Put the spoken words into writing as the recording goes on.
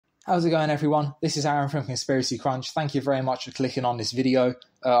How's it going, everyone? This is Aaron from Conspiracy Crunch. Thank you very much for clicking on this video.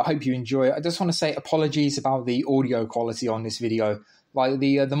 I hope you enjoy it. I just want to say apologies about the audio quality on this video. Like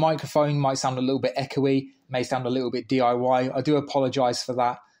the microphone might sound a little bit echoey, may sound a little bit DIY. I do apologise for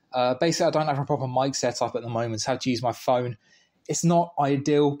that. Basically, I don't have a proper mic set up at the moment, so I have to use my phone. It's not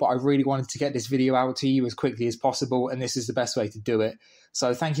ideal, but I really wanted to get this video out to you as quickly as possible, and this is the best way to do it.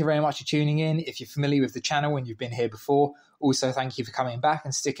 So thank you very much for tuning in. If you're familiar with the channel and you've been here before, also thank you for coming back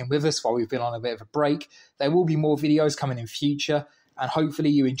and sticking with us while we've been on a bit of a break. There will be more videos coming in future, and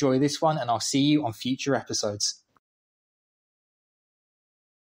hopefully you enjoy this one, and I'll see you on future episodes.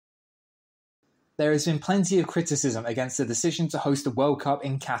 There has been plenty of criticism against the decision to host the World Cup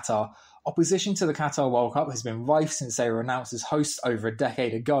in Qatar. Opposition to the Qatar World Cup has been rife since they were announced as hosts over a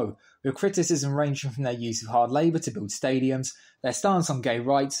decade ago, with criticism ranging from their use of hard labour to build stadiums, their stance on gay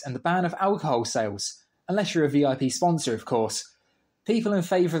rights, and the ban of alcohol sales. Unless you're a VIP sponsor, of course. People in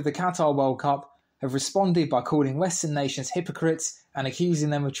favour of the Qatar World Cup have responded by calling Western nations hypocrites and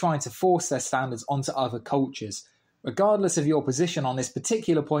accusing them of trying to force their standards onto other cultures. Regardless of your position on this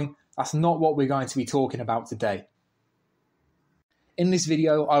particular point, that's not what we're going to be talking about today. In this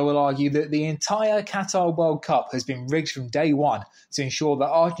video, I will argue that the entire Qatar World Cup has been rigged from day one to ensure that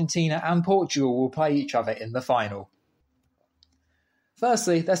Argentina and Portugal will play each other in the final.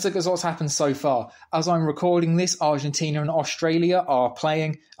 Firstly, let's look at what's happened so far. As I'm recording this, Argentina and Australia are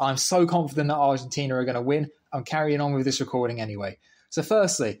playing. I'm so confident that Argentina are going to win. I'm carrying on with this recording anyway. So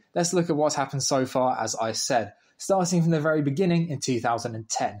firstly, let's look at what's happened so far, as I said. Starting from the very beginning in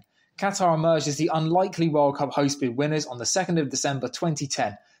 2010. Qatar emerged as the unlikely World Cup host bid winners on the 2nd of December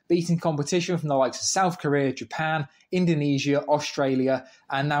 2010, beating competition from the likes of South Korea, Japan, Indonesia, Australia,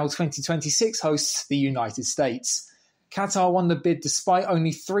 and now 2026 hosts the United States. Qatar won the bid despite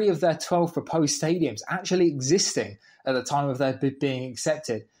only 3 of their 12 proposed stadiums actually existing at the time of their bid being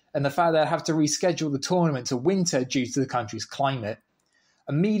accepted, and the fact they'd have to reschedule the tournament to winter due to the country's climate.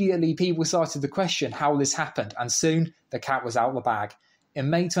 Immediately, people started to question how this happened, and soon the cat was out the bag. In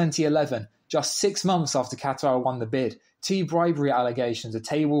May 2011, just 6 months after Qatar won the bid, 2 bribery allegations are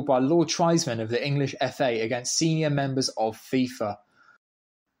tabled by Lord Triesman of the English FA against senior members of FIFA.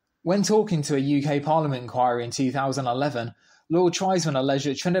 When talking to a UK Parliament inquiry in 2011, Lord Triesman alleged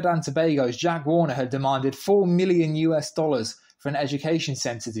that Trinidad and Tobago's Jack Warner had demanded $4 million for an education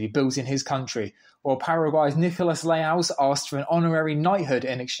centre to be built in his country, while Paraguay's Nicolas Leaus asked for an honorary knighthood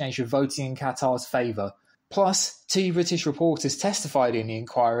in exchange for voting in Qatar's favour. Plus, 2 British reporters testified in the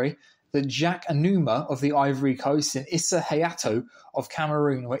inquiry that Jack Anuma of the Ivory Coast and Issa Hayatou of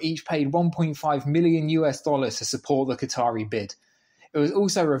Cameroon were each paid $1.5 million to support the Qatari bid. It was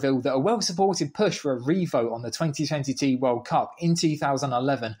also revealed that a well-supported push for a revote on the 2022 World Cup in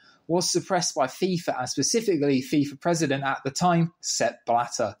 2011 was suppressed by FIFA and specifically FIFA president at the time, Sepp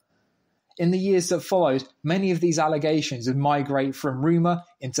Blatter. In the years that followed, many of these allegations would migrate from rumour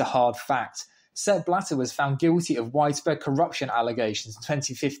into hard fact. Sepp Blatter was found guilty of widespread corruption allegations in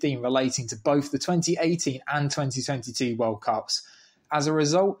 2015 relating to both the 2018 and 2022 World Cups. As a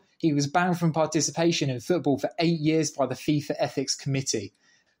result, he was banned from participation in football for 8 years by the FIFA Ethics Committee.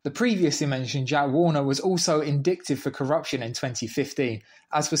 The previously mentioned Jack Warner was also indicted for corruption in 2015,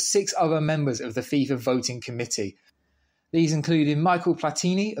 as were 6 other members of the FIFA Voting Committee. These included Michael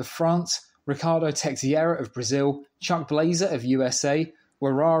Platini of France, Ricardo Teixeira of Brazil, Chuck Blazer of USA,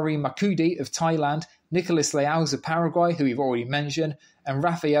 Warari Makudi of Thailand, Nicolas Leaus of Paraguay, who we've already mentioned, and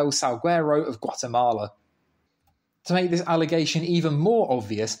Rafael Salguero of Guatemala. To make this allegation even more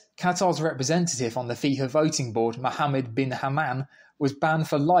obvious, Qatar's representative on the FIFA voting board, Mohammed bin Haman, was banned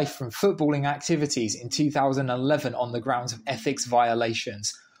for life from footballing activities in 2011 on the grounds of ethics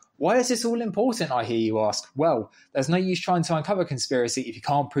violations. Why is this all important, I hear you ask? Well, there's no use trying to uncover conspiracy if you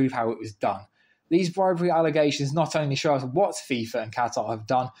can't prove how it was done. These bribery allegations not only show us what FIFA and Qatar have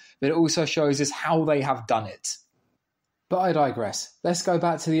done, but it also shows us how they have done it. But I digress. Let's go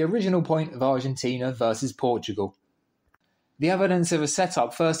back to the original point of Argentina versus Portugal. The evidence of a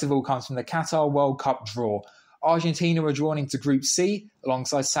setup first of all comes from the Qatar World Cup draw. Argentina were drawn into Group C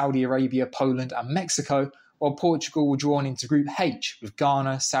alongside Saudi Arabia, Poland and Mexico, while Portugal were drawn into Group H with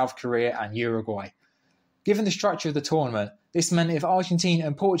Ghana, South Korea and Uruguay. Given the structure of the tournament, this meant if Argentina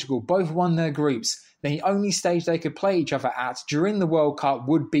and Portugal both won their groups, then the only stage they could play each other at during the World Cup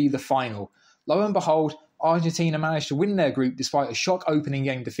would be the final. Lo and behold, Argentina managed to win their group despite a shock opening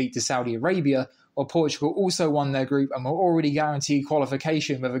game defeat to Saudi Arabia, while Portugal also won their group and were already guaranteed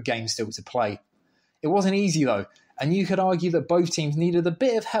qualification with a game still to play. It wasn't easy though, and you could argue that both teams needed a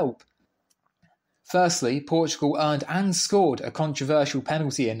bit of help. Firstly, Portugal earned and scored a controversial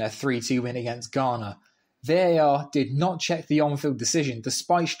penalty in their 3-2 win against Ghana. VAR did not check the on-field decision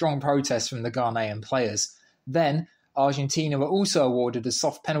despite strong protests from the Ghanaian players. Then, Argentina were also awarded a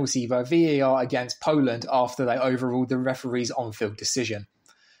soft penalty by VAR against Poland after they overruled the referee's on-field decision.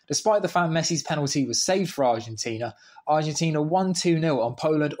 Despite the fact Messi's penalty was saved for Argentina, Argentina won 2-0 and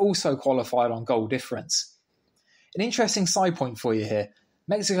Poland also qualified on goal difference. An interesting side point for you here.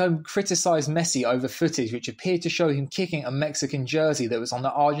 Mexico criticised Messi over footage which appeared to show him kicking a Mexican jersey that was on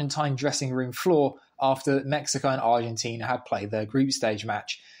the Argentine dressing room floor after Mexico and Argentina had played their group stage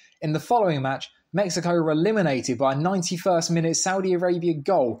match. In the following match, Mexico were eliminated by a 91st minute Saudi Arabia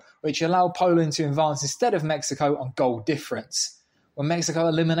goal, which allowed Poland to advance instead of Mexico on goal difference. Were Mexico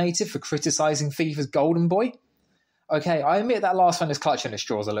eliminated for criticising FIFA's golden boy? Okay, I admit that last one is clutching at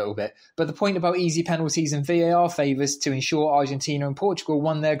straws a little bit, but the point about easy penalties and VAR favours to ensure Argentina and Portugal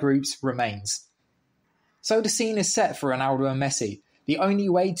won their groups remains. So the scene is set for Ronaldo and Messi. The only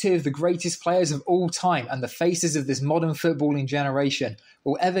way two of the greatest players of all time and the faces of this modern footballing generation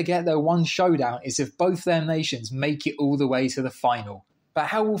will ever get their one showdown is if both their nations make it all the way to the final. But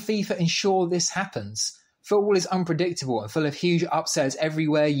how will FIFA ensure this happens? Football is unpredictable and full of huge upsets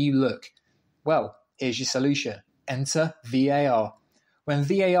everywhere you look. Well, here's your solution. Enter VAR. When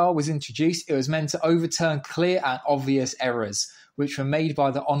VAR was introduced, it was meant to overturn clear and obvious errors, which were made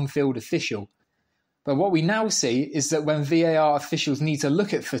by the on-field official. But what we now see is that when VAR officials need to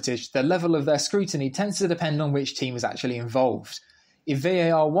look at footage, the level of their scrutiny tends to depend on which team is actually involved. If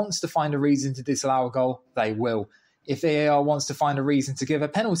VAR wants to find a reason to disallow a goal, they will. If VAR wants to find a reason to give a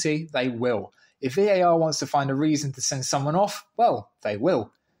penalty, they will. If VAR wants to find a reason to send someone off, well, they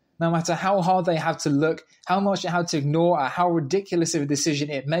will. No matter how hard they have to look, how much they have to ignore, or how ridiculous of a decision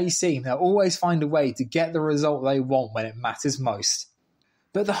it may seem, they'll always find a way to get the result they want when it matters most.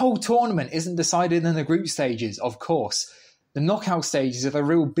 But the whole tournament isn't decided in the group stages, of course. The knockout stages are the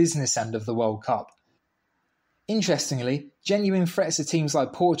real business end of the World Cup. Interestingly, genuine threats to teams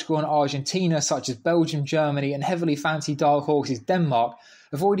like Portugal and Argentina, such as Belgium, Germany, and heavily fancied dark horses Denmark,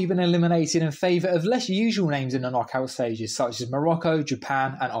 have already been eliminated in favour of less usual names in the knockout stages, such as Morocco,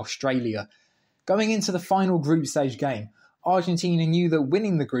 Japan, and Australia. Going into the final group stage game, Argentina knew that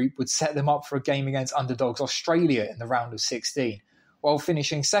winning the group would set them up for a game against underdogs Australia in the round of 16, while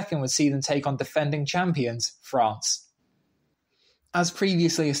finishing second would see them take on defending champions France. As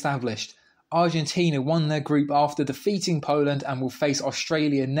previously established, Argentina won their group after defeating Poland and will face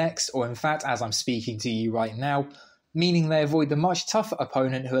Australia next, or in fact, as I'm speaking to you right now, meaning they avoid the much tougher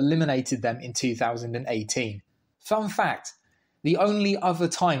opponent who eliminated them in 2018. Fun fact, the only other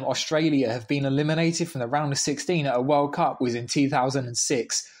time Australia have been eliminated from the round of 16 at a World Cup was in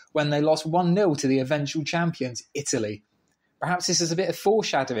 2006, when they lost 1-0 to the eventual champions, Italy. Perhaps this is a bit of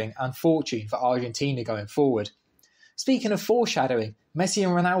foreshadowing and fortune for Argentina going forward. Speaking of foreshadowing, Messi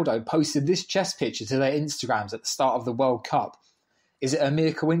and Ronaldo posted this chess picture to their Instagrams at the start of the World Cup. Is it a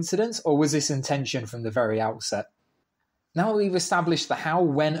mere coincidence, or was this intention from the very outset? Now that we've established the how,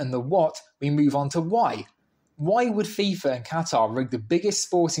 when and the what, we move on to why. Why would FIFA and Qatar rig the biggest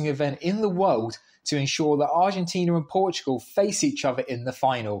sporting event in the world to ensure that Argentina and Portugal face each other in the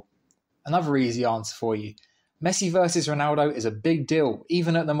final? Another easy answer for you. Messi versus Ronaldo is a big deal,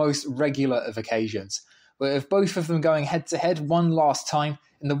 even at the most regular of occasions. But if both of them going head-to-head one last time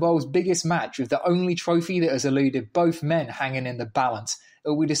in the world's biggest match with the only trophy that has eluded both men hanging in the balance, it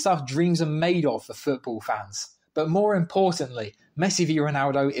will be the stuff dreams are made of for football fans. But more importantly, Messi v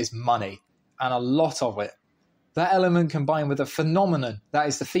Ronaldo is money, and a lot of it. That element combined with a phenomenon that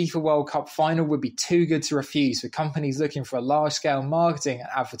is the FIFA World Cup final would be too good to refuse for companies looking for a large-scale marketing and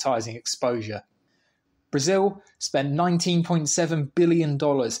advertising exposure. Brazil spent $19.7 billion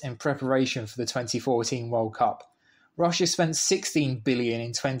in preparation for the 2014 World Cup. Russia spent $16 billion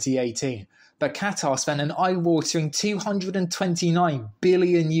in 2018, but Qatar spent an eye-watering $229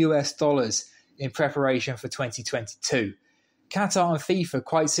 billion in preparation for 2022. Qatar and FIFA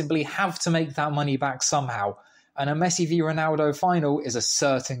quite simply have to make that money back somehow, and a Messi v Ronaldo final is a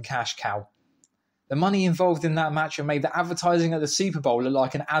certain cash cow. The money involved in that match made the advertising at the Super Bowl look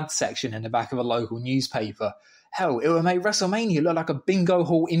like an ad section in the back of a local newspaper. Hell, it would make WrestleMania look like a bingo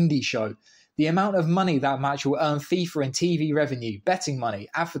hall indie show. The amount of money that match will earn FIFA in TV revenue, betting money,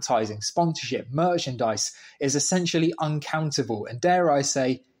 advertising, sponsorship, merchandise is essentially uncountable and, dare I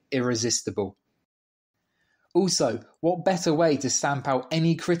say, irresistible. Also, what better way to stamp out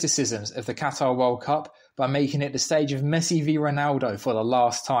any criticisms of the Qatar World Cup by making it the stage of Messi v Ronaldo for the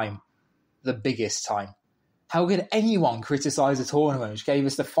last time? The biggest time. How could anyone criticise a tournament which gave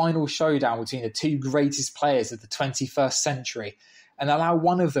us the final showdown between the two greatest players of the 21st century and allow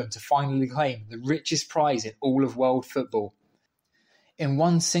one of them to finally claim the richest prize in all of world football? In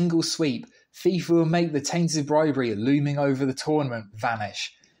one single sweep, FIFA will make the tainted bribery looming over the tournament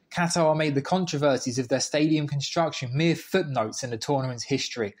vanish. Qatar made the controversies of their stadium construction mere footnotes in the tournament's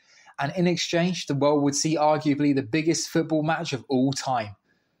history. And in exchange, the world would see arguably the biggest football match of all time.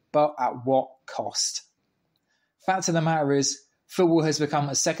 But at what cost? Fact of the matter is, football has become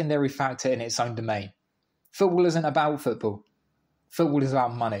a secondary factor in its own domain. Football isn't about football. Football is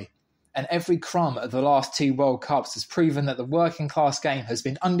about money. And every crumb of the last 2 World Cups has proven that the working class game has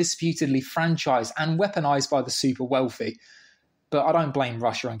been undisputedly franchised and weaponised by the super wealthy. But I don't blame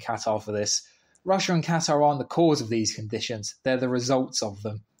Russia and Qatar for this. Russia and Qatar aren't the cause of these conditions, they're the results of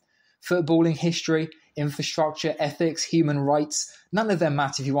them. Footballing history, infrastructure, ethics, human rights, none of them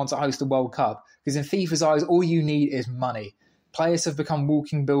matter if you want to host a World Cup, because in FIFA's eyes all you need is money. Players have become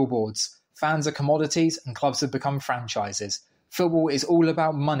walking billboards, fans are commodities, and clubs have become franchises. Football is all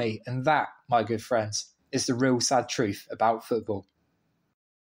about money, and that, my good friends, is the real sad truth about football.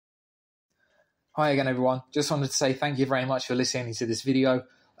 Hi again everyone, just wanted to say thank you very much for listening to this video.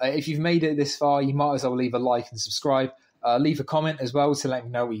 If you've made it this far, you might as well leave a like and subscribe. Leave a comment as well to let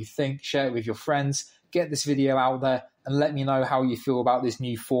me know what you think, share it with your friends, get this video out there and let me know how you feel about this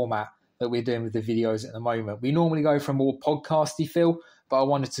new format that we're doing with the videos at the moment. We normally go for a more podcasty feel, but I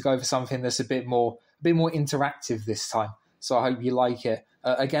wanted to go for something that's a bit more interactive this time. So I hope you like it.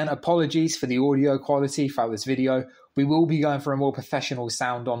 Again, apologies for the audio quality throughout this video. We will be going for a more professional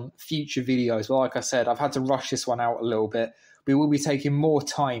sound on future videos. But like I said, I've had to rush this one out a little bit. We will be taking more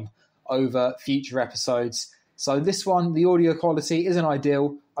time over future episodes. So this one, the audio quality isn't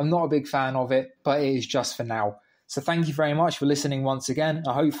ideal. I'm not a big fan of it, but it is just for now. So thank you very much for listening once again. And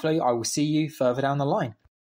hopefully I will see you further down the line.